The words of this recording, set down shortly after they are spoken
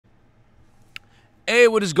Hey,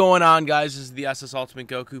 what is going on, guys? This is the SS Ultimate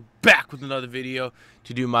Goku back with another video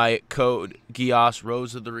to do my code Geass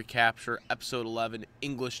Rozé the Recapture episode 11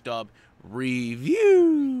 English dub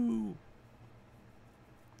review.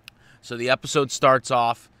 So the episode starts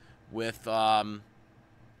off with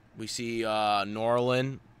we see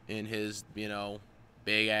Norland in his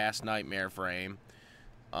big ass nightmare frame,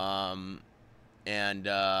 and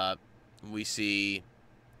we see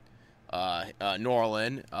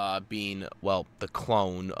Norland being, well, the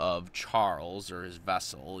clone of Charles, or his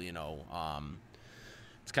vessel,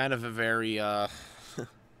 it's kind of a very, it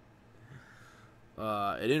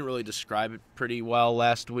didn't really describe it pretty well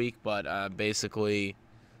last week, but basically,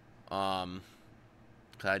 I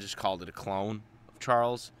just called it a clone of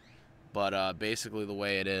Charles, but basically the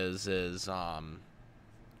way it is, it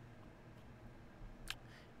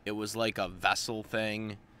was like a vessel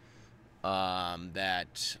thing,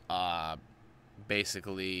 that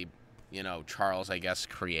basically, Charles, I guess,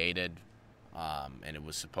 created, and it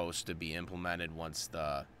was supposed to be implemented once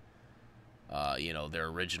their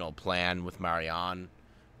original plan with Marianne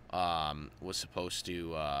was supposed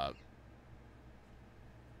to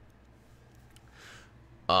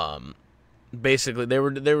basically they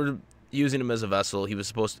were using him as a vessel. He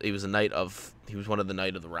was one of the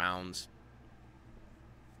Knight of the Rounds,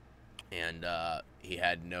 and he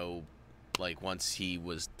had no, once he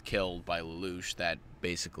was killed by Lelouch, that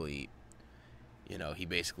basically, he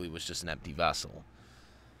basically was just an empty vessel.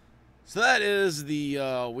 So that is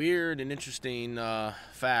the weird and interesting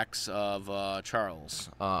facts of Charles,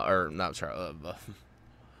 or not Charles,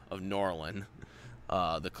 of Norland,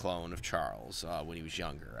 the clone of Charles, when he was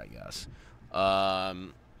younger, I guess.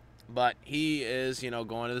 But he is,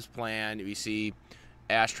 going to this plan. We see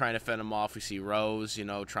Ash trying to fend him off. We see Rose,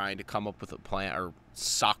 trying to come up with a plan, or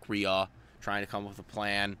Sakria trying to come up with a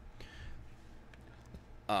plan.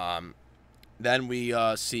 Then we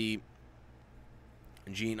see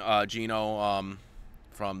Gino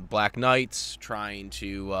from Black Knights trying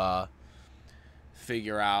to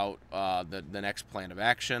figure out the next plan of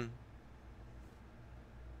action.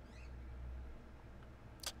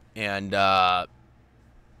 And,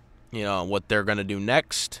 what they're going to do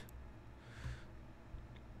next.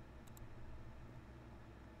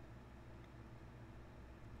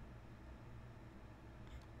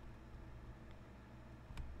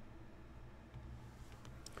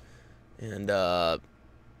 And, they're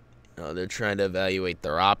trying to evaluate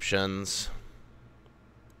their options.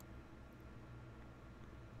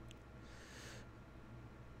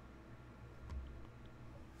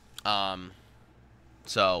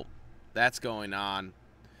 So that's going on.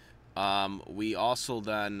 We also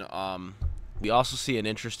see an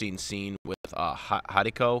interesting scene with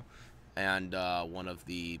Hariko and one of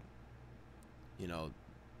the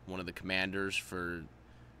commanders for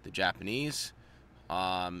the Japanese.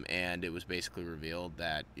 And it was basically revealed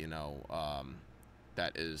that,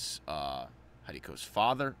 that is Hariko's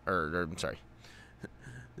father, or I'm sorry,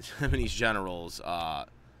 the Japanese general's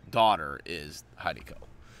daughter is Hariko.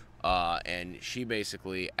 And she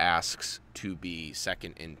basically asks to be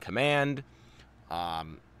second in command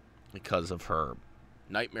because of her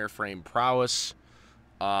nightmare frame prowess.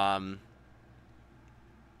 I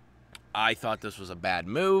thought this was a bad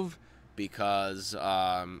move because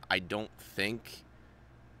I don't think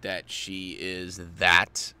that she is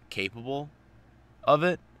that capable of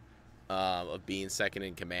it, of being second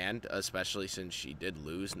in command, especially since she did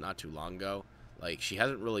lose not too long ago. She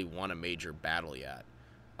hasn't really won a major battle yet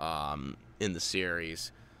in the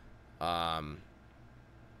series. I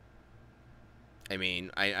mean,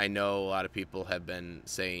 I know a lot of people have been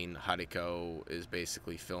saying Hariko is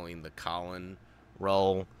basically filling the Colin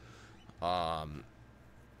role, but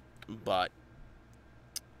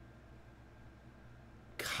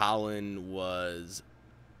Colin was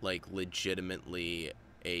legitimately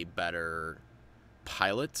a better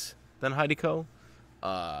pilot than Hariko.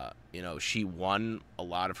 She won a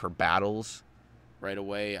lot of her battles right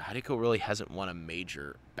away. Hariko really hasn't won a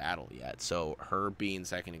major battle yet, so her being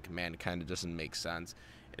second in command kind of doesn't make sense.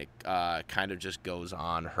 And it kind of just goes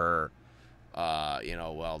on her,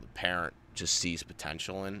 the parent just sees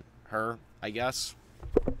potential in her, I guess.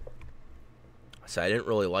 So I didn't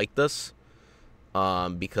really like this.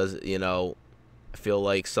 Because, I feel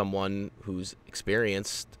like someone who's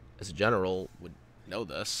experienced as a general would know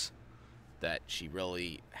this, that she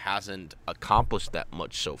really hasn't accomplished that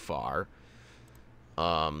much so far.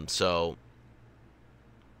 So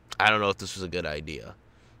I don't know if this was a good idea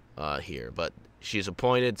here, but she's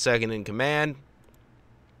appointed second in command.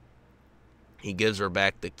 He gives her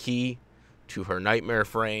back the key to her nightmare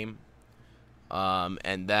frame.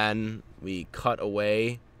 And then we cut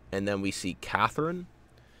away And then we see Catherine,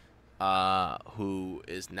 who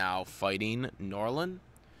is now fighting Norland.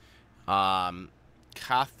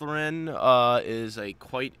 Catherine is a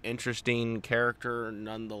quite interesting character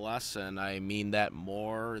nonetheless, and I mean that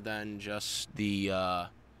more than just the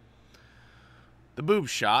boob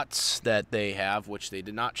shots that they have, which they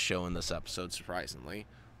did not show in this episode, surprisingly.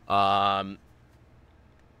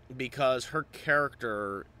 Because her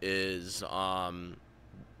character is,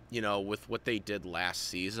 with what they did last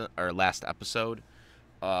season, or last episode,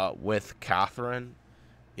 with Catherine,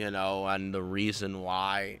 and the reason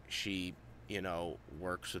why she,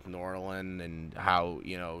 works with Norland, and how,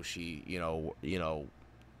 she,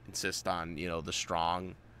 insists on, the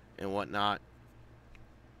strong and whatnot.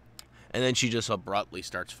 And then she just abruptly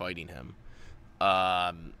starts fighting him.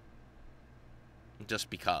 Just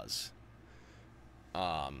because.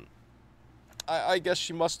 I guess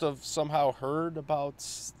she must have somehow heard about,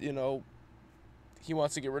 he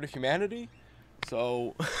wants to get rid of humanity.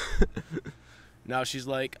 So now she's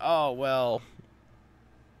like, oh, well,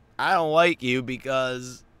 I don't like you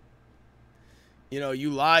because, you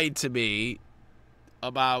lied to me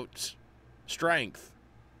about strength.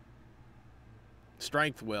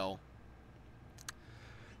 Strength will.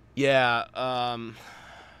 Yeah,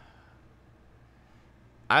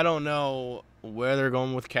 I don't know where they're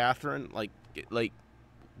going with Catherine. Like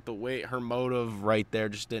the way her motive right there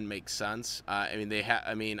just didn't make sense.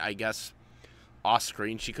 I guess off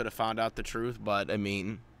screen she could have found out the truth, but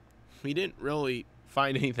we didn't really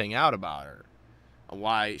find anything out about her,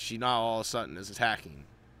 why she now all of a sudden is attacking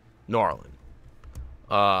Norland.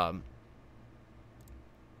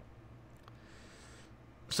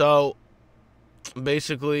 So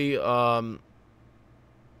basically,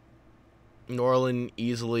 Norland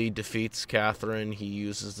easily defeats Catherine. He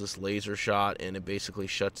uses this laser shot, and it basically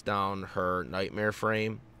shuts down her nightmare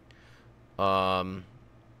frame. And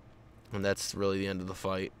that's really the end of the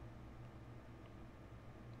fight.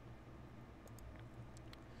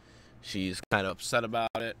 She's kind of upset about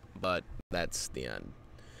it, but that's the end.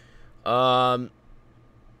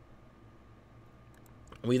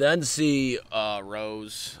 We then see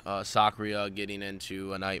Rose, Sakura getting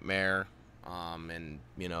into a nightmare, and,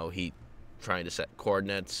 he trying to set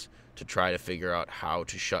coordinates to try to figure out how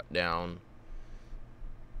to shut down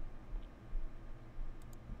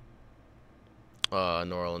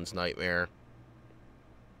Norland's nightmare.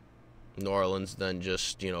 Norland's then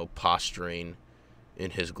just, posturing in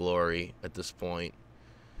his glory at this point.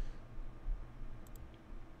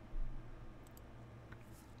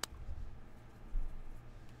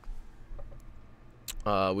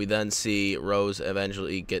 We then see Rose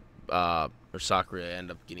eventually get, or Sakura end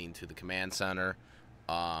up getting to the command center,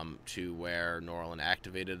 to where Norland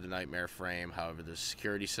activated the nightmare frame. However, the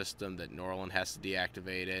security system that Norland has to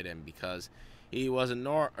deactivate it, and because he wasn't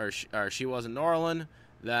she wasn't Norland,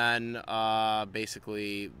 then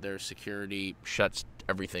basically their security shuts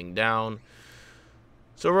everything down.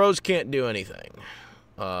 So Rose can't do anything,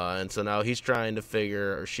 and so now she's trying to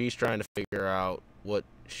figure out what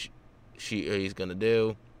he's gonna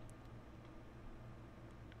do.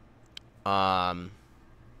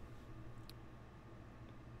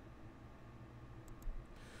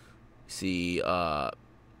 See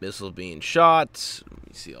missiles being shot.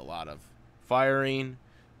 You see a lot of firing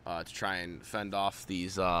to try and fend off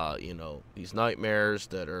these these nightmares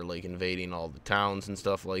that are like invading all the towns and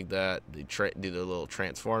stuff like that. They do their little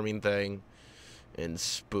transforming thing and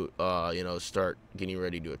start getting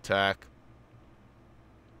ready to attack.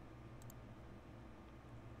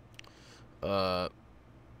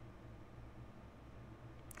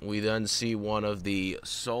 We then see one of the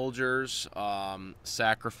soldiers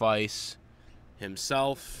sacrifice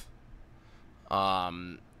himself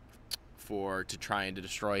to trying to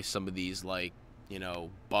destroy some of these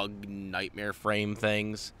bug nightmare frame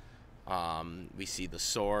things. We see the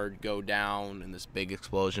sword go down in this big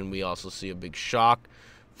explosion. We also see a big shock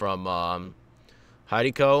from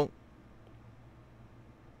Hideko.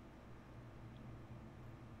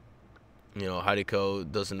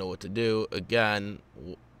 Hideko doesn't know what to do. Again,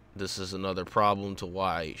 this is another problem to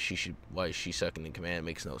why she's second in command. It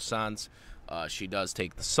makes no sense. She does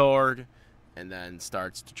take the sword and then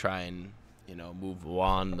starts to try and move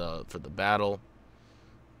on for the battle.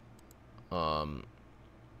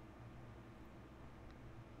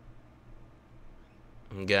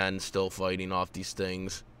 Again, still fighting off these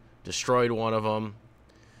things. Destroyed one of them.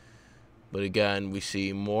 But again, we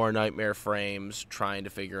see more nightmare frames trying to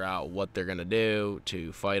figure out what they're going to do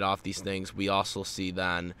to fight off these things. We also see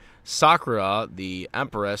then Sakura, the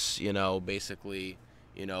Empress,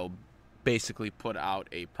 basically put out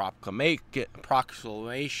a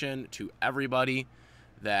proclamation to everybody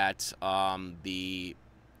that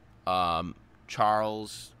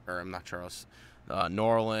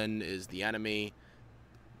Norland is the enemy,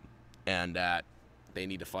 and that they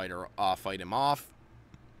need to fight him off.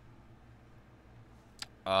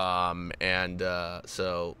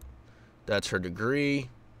 So that's her degree.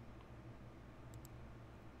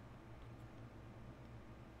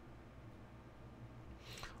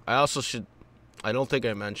 I don't think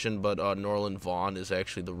I mentioned, but Norland Vaughn is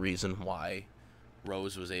actually the reason why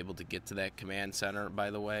Rose was able to get to that command center, by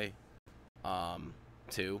the way,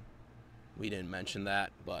 too. We didn't mention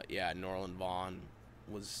that, but yeah, Norland Vaughn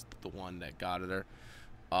was the one that got her.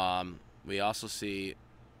 We also see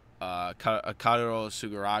Kaoru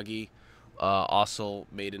Sugaragi also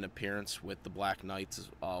made an appearance with the Black Knights as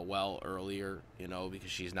well earlier,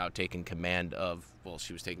 because she's now taken command of,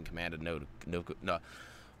 she was taking command of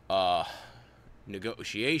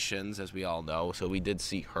negotiations, as we all know. So we did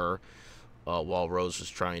see her while Rose was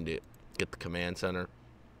trying to get the command center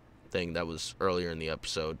thing. That was earlier in the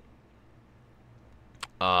episode.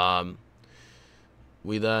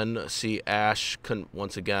 We then see Ash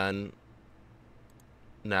once again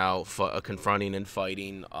now confronting and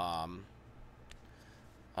fighting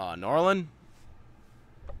Norland,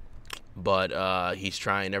 but he's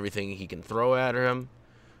trying everything he can throw at him,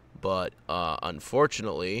 but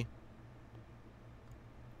unfortunately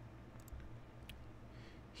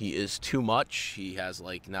he is too much. He has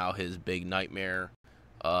now his big nightmare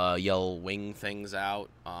yellow wing things out,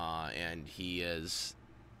 and he is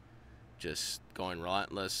just going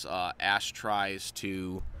relentless. Ash tries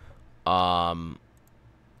to avoid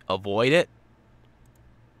it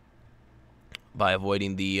by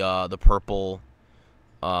avoiding the purple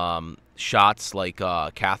shots like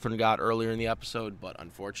Catherine got earlier in the episode, but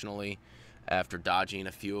unfortunately, after dodging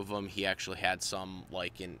a few of them, he actually had some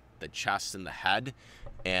in the chest and the head,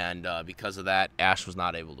 and because of that, Ash was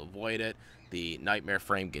not able to avoid it. The nightmare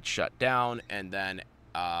frame gets shut down, and then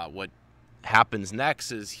what happens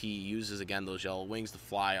next is he uses again those yellow wings to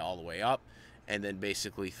fly all the way up and then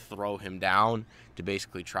basically throw him down to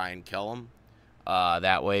basically try and kill him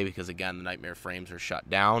that way, because again the nightmare frames are shut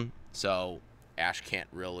down, so Ash can't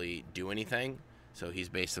really do anything. So he's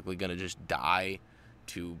basically going to just die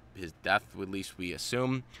to his death, at least we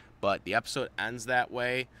assume. But the episode ends that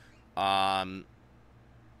way.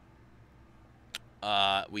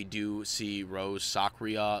 We do see Rose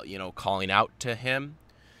Sakuya, calling out to him,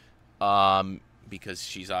 because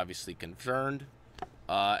she's obviously concerned.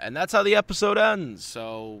 And that's how the episode ends.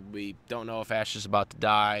 So we don't know if Ash is about to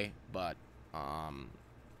die, but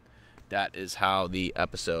that is how the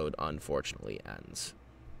episode unfortunately ends.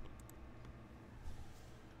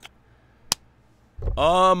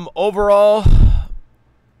 Overall,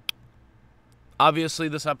 obviously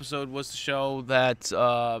this episode was to show that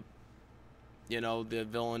the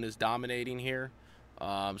villain is dominating here.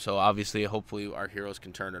 So obviously, hopefully our heroes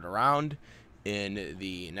can turn it around in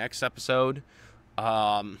the next episode.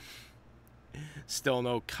 Still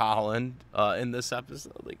no Colin in this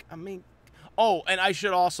episode. Oh, and I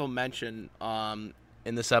should also mention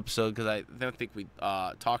in this episode, because I don't think we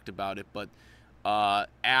talked about it, but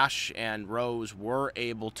Ash and Rose were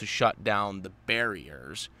able to shut down the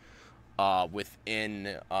barriers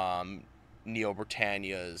within Neo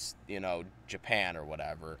Britannia's, Japan or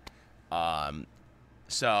whatever.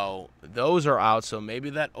 So those are out. So maybe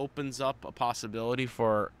that opens up a possibility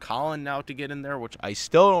for Colin now to get in there, which I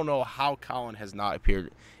still don't know how Colin has not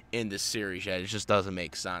appeared in this series yet. It just doesn't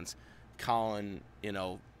make sense. Colin,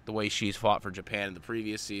 the way she's fought for Japan in the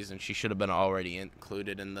previous season, she should have been already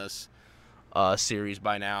included in this series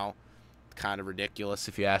by now. Kind of ridiculous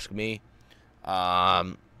if you ask me.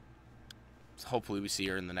 Hopefully we see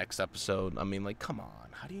her in the next episode. Come on.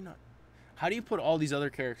 How do you put all these other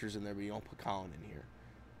characters in there, but you don't put Colin in here,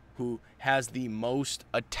 who has the most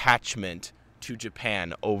attachment to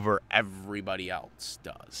Japan over everybody else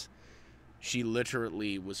does? She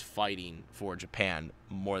literally was fighting for Japan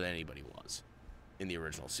more than anybody was in the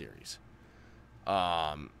original series.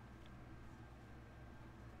 I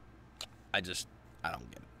don't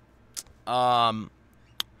get it.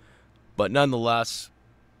 But nonetheless,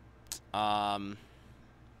 I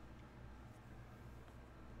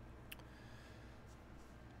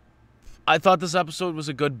thought this episode was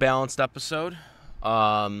a good balanced episode,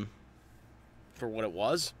 for what it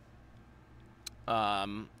was.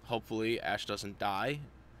 Hopefully Ash doesn't die.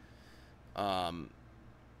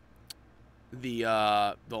 The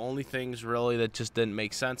only things really that just didn't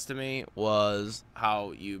make sense to me was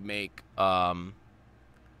how you make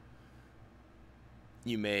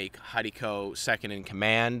Hariko second in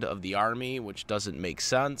command of the army, which doesn't make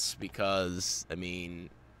sense because,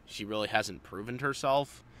 she really hasn't proven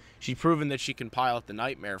herself. She's proven that she can pilot the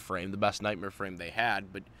Nightmare frame, the best Nightmare frame they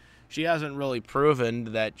had, but she hasn't really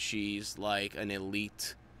proven that she's like an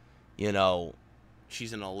elite, you know,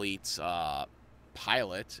 she's an elite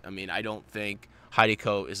pilot. I mean, I don't think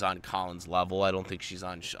Hideko is on Colin's level. I don't think she's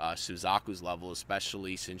on Suzaku's level,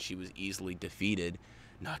 especially since she was easily defeated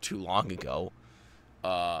not too long ago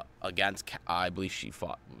against, I believe she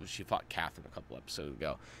fought Catherine a couple episodes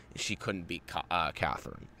ago. She couldn't beat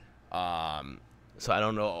Catherine. So I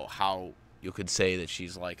don't know how you could say that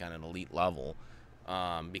she's like on an elite level,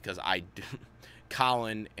 because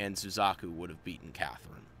Colin and Suzaku would have beaten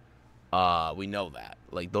Catherine. We know that.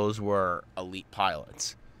 Like, those were elite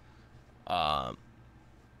pilots. So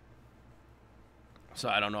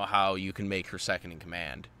I don't know how you can make her second in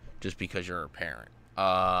command just because you're her parent.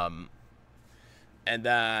 And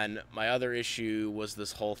then my other issue was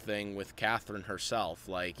this whole thing with Catherine herself.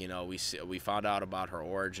 Like, you know, we found out about her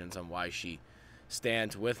origins and why she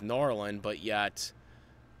stands with Norland, but yet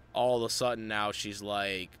all of a sudden now she's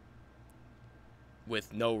like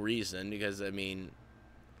with no reason, because I mean,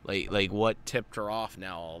 like what tipped her off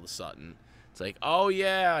now all of a sudden? It's like, oh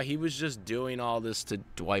yeah, he was just doing all this to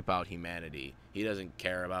wipe out humanity. He doesn't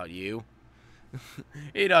care about you.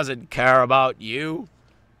 He doesn't care about you.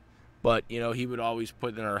 But, you know, he would always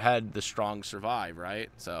put in her head, the strong survive, right?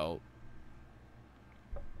 So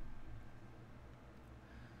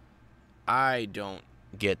I don't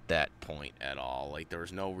get that point at all. Like, there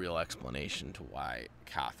was no real explanation to why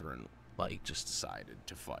Catherine, like, just decided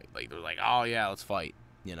to fight. Like, they were like, oh yeah, let's fight.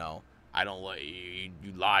 You know, I don't let you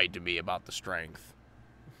lied to me about the strength.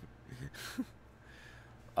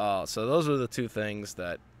 So those were the two things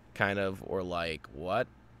that kind of were like, what?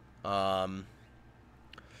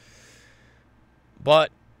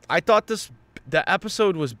 But I thought the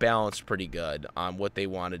episode was balanced pretty good on what they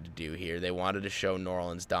wanted to do here. They wanted to show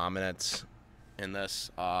Norland's dominance in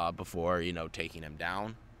this before, you know, taking him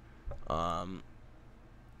down.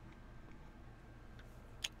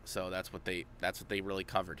 So that's what they really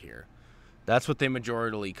covered here. That's what they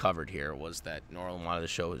majorly covered here, was that Norland wanted to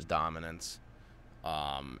show his dominance.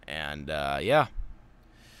 Yeah.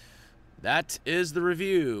 That is the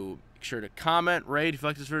review. Make sure to comment, rate. If you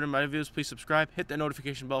like this video and my videos, please subscribe. Hit that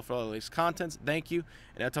notification bell for all the latest contents. Thank you.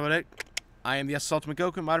 And that's about it. I am the Ultimate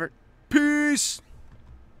Goku. Moderate. Peace!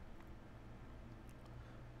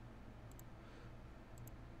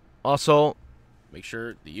 Also, make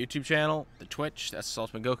sure the YouTube channel, the Twitch, that's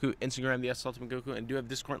Ultimate Goku, Instagram, the Ultimate Goku, and do have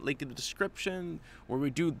Discord link in the description where we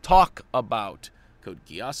do talk about Code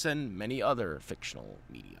Geass and many other fictional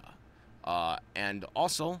media. And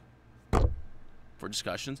also, for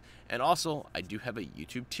discussions, and also I do have a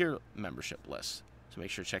YouTube tier membership list, so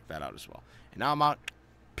make sure to check that out as well. And now I'm out.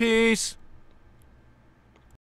 Peace.